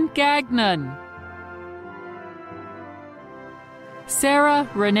Owen Gagnon. Sarah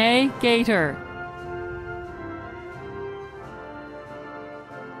Renee Gator.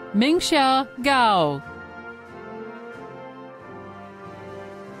 Mingxia Gao.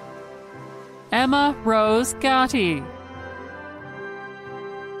 Emma Rose Gotti.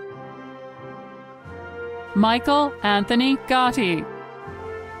 Michael Anthony Gotti.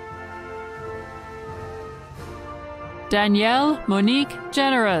 Danielle Monique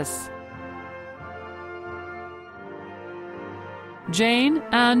Generous. Jane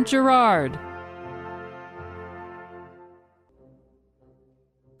Ann Gerard.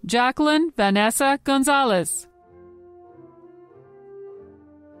 Jacqueline Vanessa Gonzalez.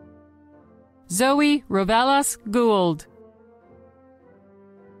 Zoe Rovelas Gould.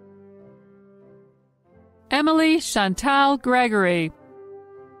 Emily Chantal Gregory.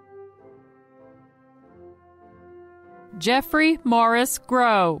 Jeffrey Morris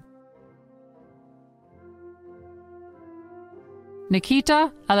Grow.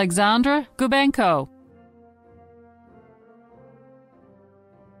 Nikita Alexandra Gubenko,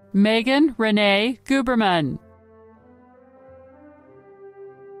 Megan Renee Guberman,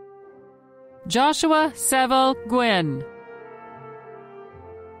 Joshua Seville Gwynn,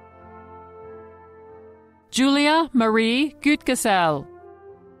 Julia Marie Gutgesell,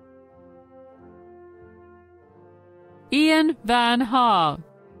 Ian Van Ha,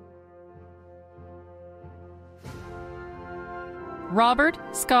 Robert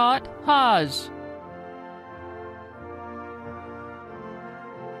Scott Hodge,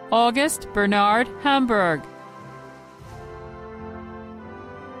 August Bernard Hamburg,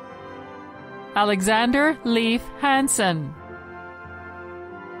 Alexander Leif Hansen,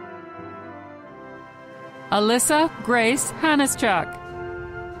 Alyssa Grace Hanneschuk,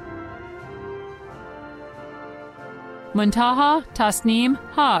 Muntaha Tasneem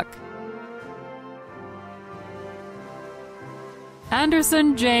Haq,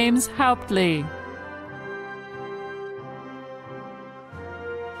 Anderson James Hauptley,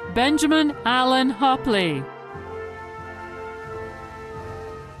 Benjamin Allen Hopley,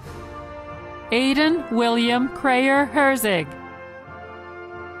 Aidan William Crayer Herzig,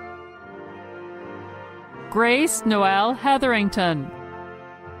 Grace Noel Hetherington,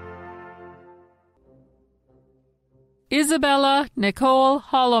 Isabella Nicole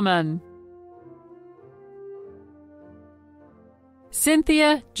Holloman,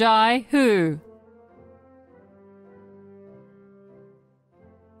 Cynthia Jai Hu,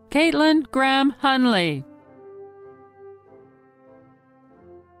 Caitlin Graham Hunley,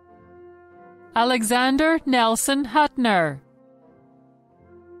 Alexander Nelson Hutner,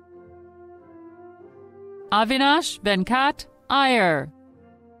 Avinash Venkat Iyer,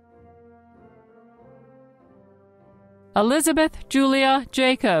 Elizabeth Julia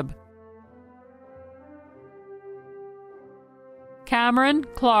Jacob, Cameron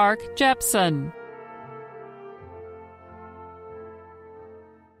Clark Jepson,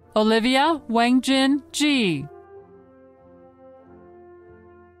 Olivia Wengjin Ji,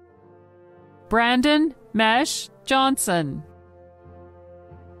 Brandon Mesh Johnson,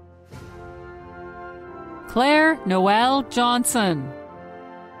 Claire Noel Johnson,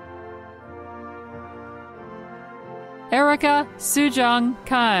 Erica Sujung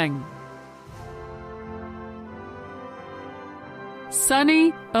Kang,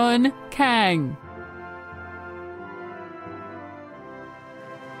 Sunny Un Kang,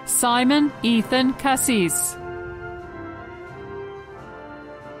 Simon Ethan Cassis,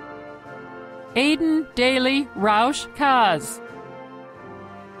 Aidan Daly Rausch Kaz,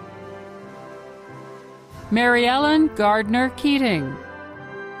 Mary Ellen Gardner Keating,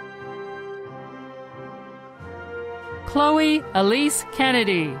 Chloe Elise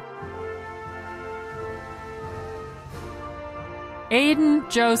Kennedy, Aidan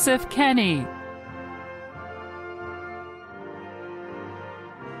Joseph Kenny,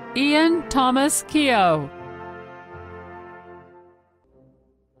 Ian Thomas Keogh,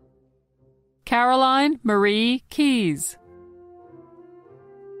 Caroline Marie Keys,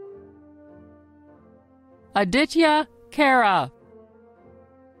 Aditya Kara,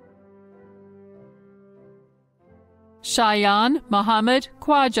 Shayan Muhammad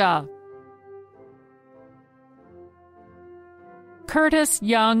Khwaja, Curtis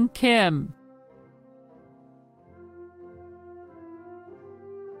Young Kim,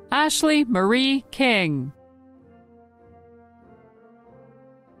 Ashley Marie King,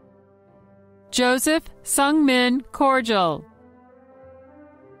 Joseph Sungmin Cordial,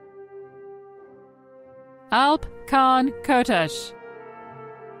 Alp Khan Kotesh,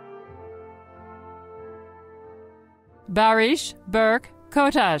 Barish Burke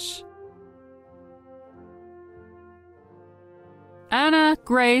Kotesh, Anna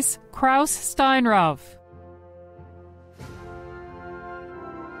Grace Kraus Steinroff,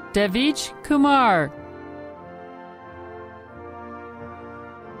 Devij Kumar,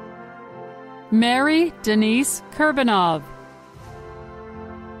 Mary Denise Kurbanov,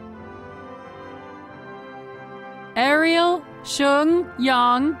 Ariel Shung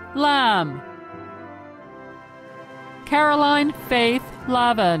Yang Lam, Caroline Faith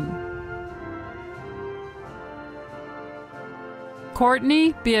Lavin,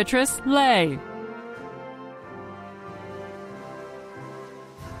 Courtney Beatrice Lay,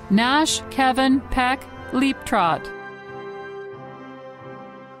 Nash Kevin Peck Leaptrot,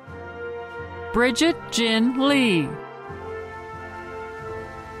 Bridget Jin Lee,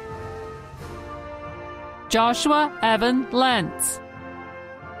 Joshua Evan Lentz,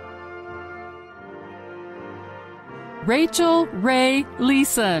 Rachel Ray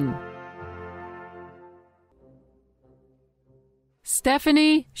Leeson,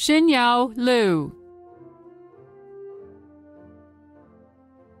 Stephanie Xinyao Liu.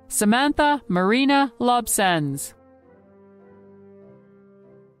 Samantha Marina Lobsens.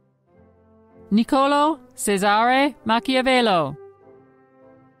 Nicolo Cesare Machiavello.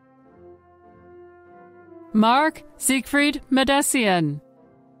 Mark Siegfried Medesian.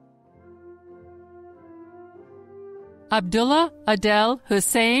 Abdullah Adel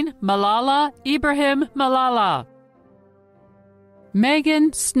Hussein Malala Ibrahim Malala.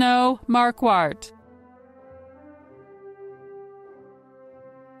 Megan Snow Marquardt.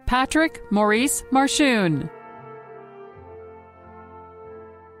 Patrick Maurice Marshoon.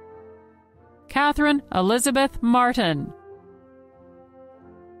 Catherine Elizabeth Martin.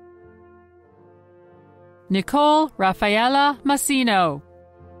 Nicole Rafaela Massino.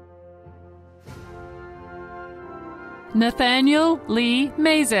 Nathaniel Lee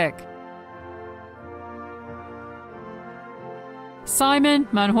Mazik. Simon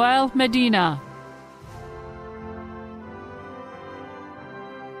Manuel Medina.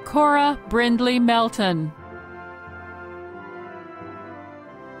 Cora Brindley Melton.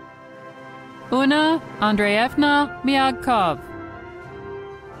 Una Andreevna Myagkov.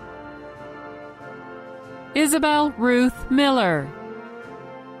 Isabel Ruth Miller.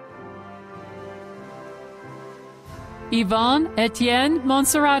 Yvonne Etienne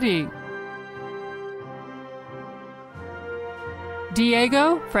Monserrati.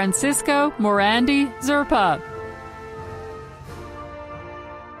 Diego Francisco Morandi Zerpa.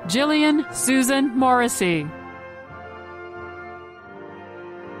 Jillian Susan Morrissey.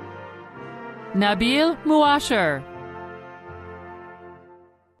 Nabil Muasher.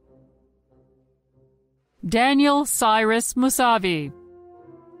 Daniel Cyrus Musavi.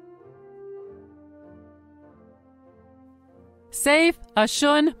 Saif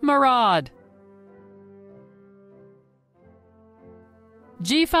Ashun Murad.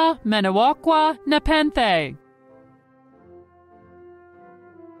 Jifa Menawakwa Nepenthe.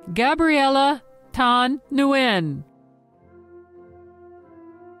 Gabriella Tan Nguyen.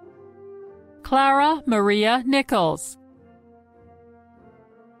 Clara Maria Nichols.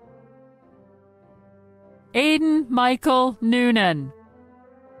 Aiden Michael Noonan.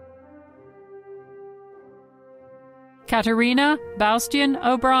 Katerina Baustian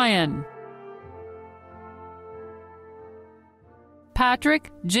O'Brien. Patrick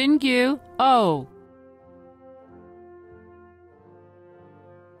Jingyu Oh.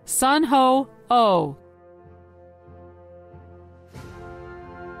 Sunho Oh.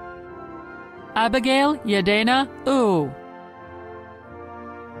 Abigail Yadena U.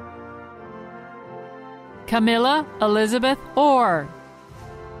 Camilla Elizabeth Orr.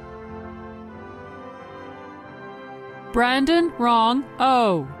 Brandon Rong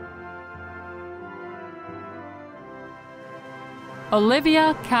O.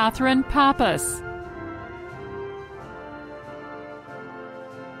 Olivia Catherine Pappas.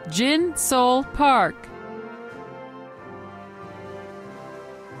 Jin Sol Park.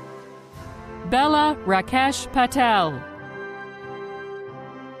 Bella Rakesh Patel.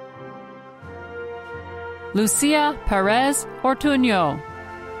 Lucia Perez Ortuño.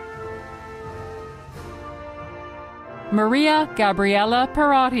 Maria Gabriela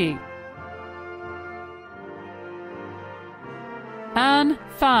Perotti. Anne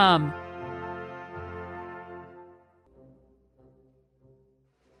Pham.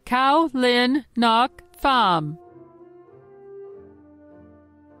 Cao Lin Nok Pham.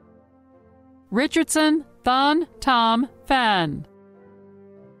 Richardson Than Tom Phan.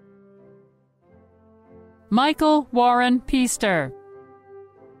 Michael Warren Peaster.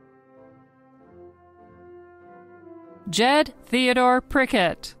 Jed Theodore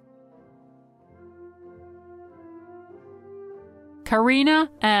Prickett. Karina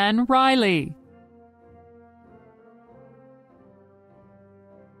Ann Riley.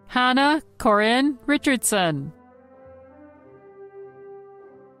 Hannah Corinne Richardson.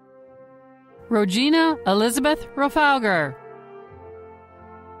 Rogina Elizabeth Rofauger.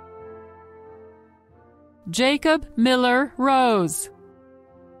 Jacob Miller Rose.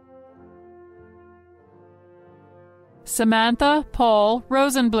 Samantha Paul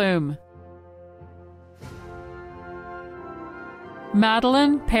Rosenblum.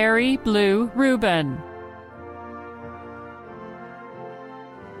 Madeline Perry Blue Rubin.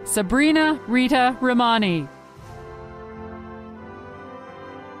 Sabrina Rita Ramani.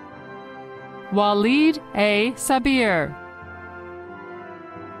 Waleed A. Sabir.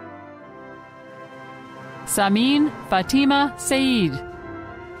 Samin Fatima Saeed.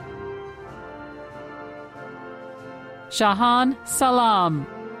 Shahan Salam.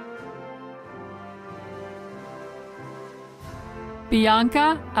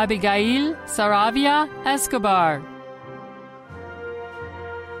 Bianca Abigail Saravia Escobar,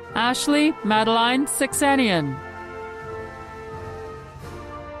 Ashley Madeline Sixenian,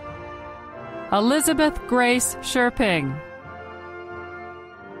 Elizabeth Grace Sherping,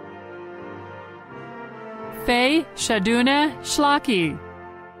 Faye Shaduna Schlacke,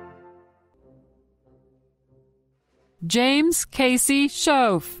 James Casey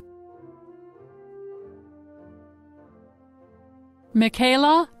Schoaf,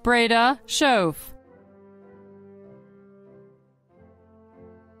 Michaela Breda Schoaf,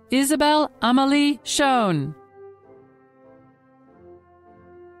 Isabel Amelie Schoen,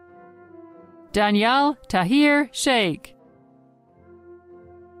 Danielle Tahir Sheikh,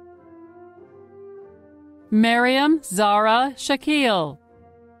 Miriam Zara Shakil,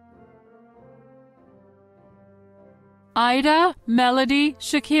 Ida Melody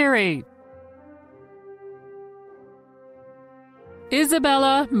Shakiri,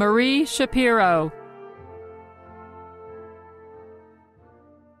 Isabella Marie Shapiro,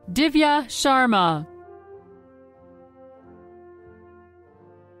 Divya Sharma,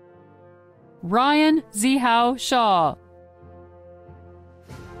 Ryan Zihao Shaw,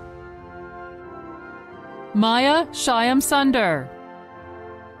 Maya Shyam Sunder,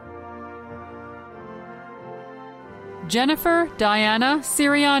 Jennifer Diana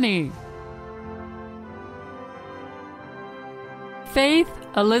Siriani, Faith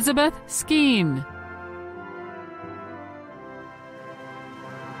Elizabeth Skeen,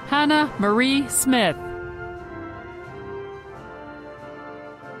 Hannah Marie Smith,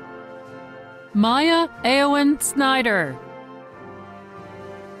 Maya Eowyn Snyder,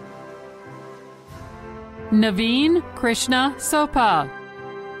 Naveen Krishna Sopa,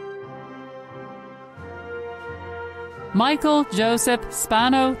 Michael Joseph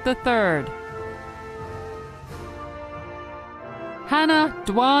Spano III, Hannah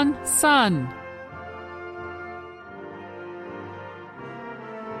Dwan Sun,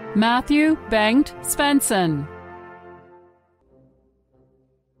 Matthew Bengt Svensson,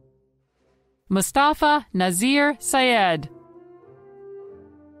 Mustafa Nazir Sayed,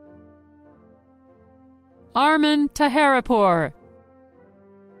 Armin Taherapur,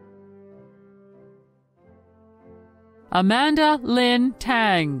 Amanda Lynn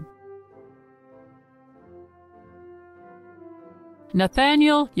Tang,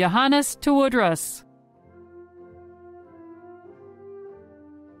 Nathaniel Johannes Tewudras,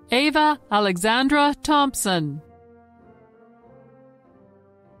 Ava Alexandra Thompson,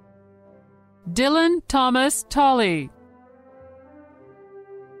 Dylan Thomas Tolley,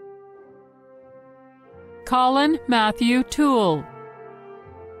 Colin Matthew Toole,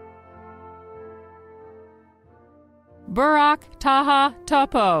 Burak Taha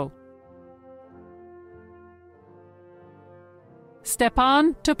Topo,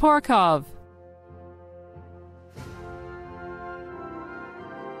 Stepan Toporkov,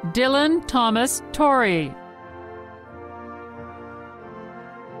 Dylan Thomas Torrey,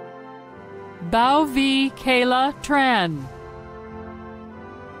 Bao V. Kayla Tran,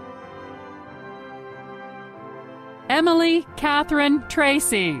 Emily Catherine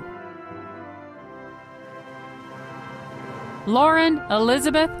Tracy, Lauren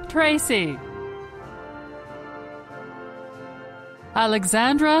Elizabeth Tracy,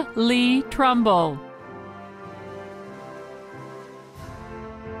 Alexandra Lee Trumbull,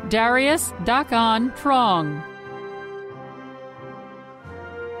 Darius Dakan Trong,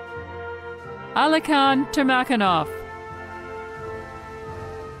 Alikan Tamakanov,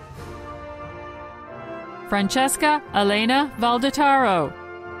 Francesca Elena Valdataro,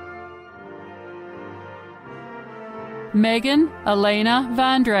 Megan Elena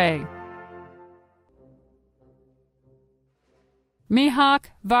Vandre, Mihak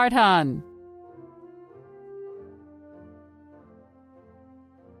Vardhan,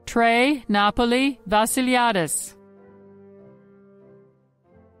 Trey Napoli Vasiliadis,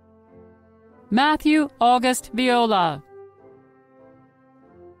 Matthew August Viola,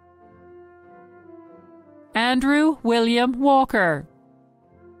 Andrew William Walker,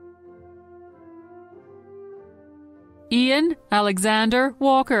 Ian Alexander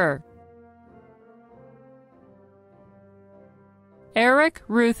Walker, Eric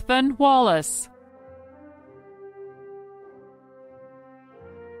Ruthven Wallace,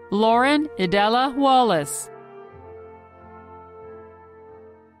 Lauren Idella Wallace,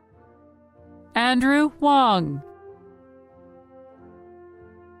 Andrew Wong,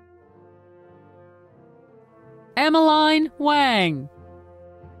 Emmeline Wang,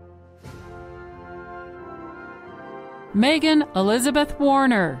 Megan Elizabeth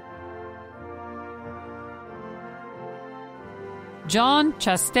Warner, John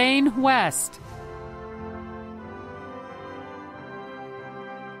Chastain West.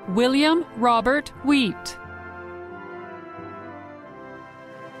 William Robert Wheat.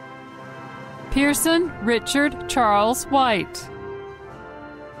 Pearson Richard Charles White.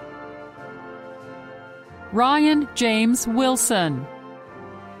 Ryan James Wilson.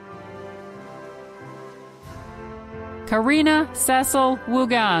 Karina Cecil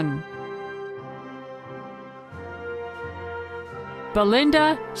Wugang.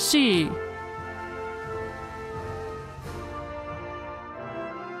 Belinda Shi.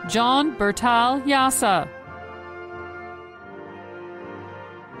 John Bertal Yasa.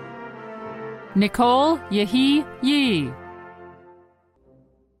 Nicole Yehi Yi.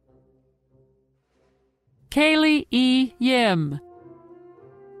 Kaylee E. Yim.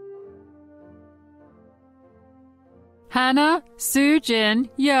 Hannah Sujin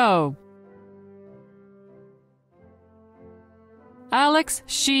Yo. Alex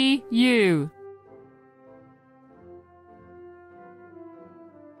Shi Yu.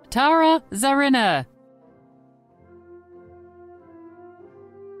 Tara Zarina.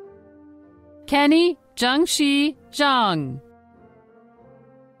 Kenny Zhangxi Zhang.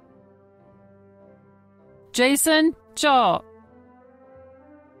 Jason Zhao.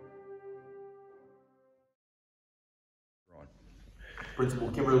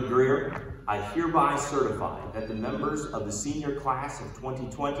 Principal Kimberly Greer, I hereby certify that the members of the senior class of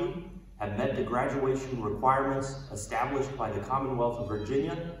 2020 have met the graduation requirements established by the Commonwealth of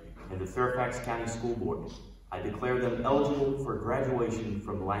Virginia and the Fairfax County School Board. I declare them eligible for graduation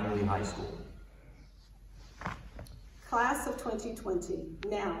from Langley High School. Class of 2020,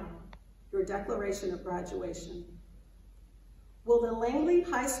 now, your declaration of graduation. Will the Langley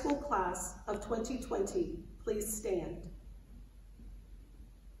High School class of 2020 please stand?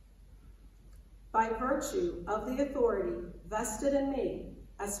 By virtue of the authority vested in me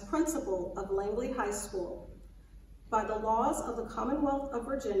as principal of Langley High School, by the laws of the Commonwealth of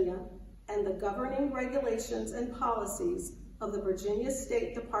Virginia and the governing regulations and policies of the Virginia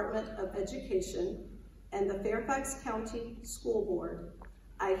State Department of Education and the Fairfax County School Board,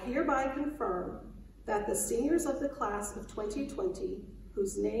 I hereby confirm that the seniors of the class of 2020,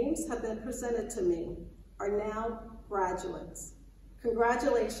 whose names have been presented to me, are now graduates.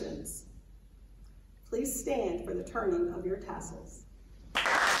 Congratulations. Please stand for the turning of your tassels.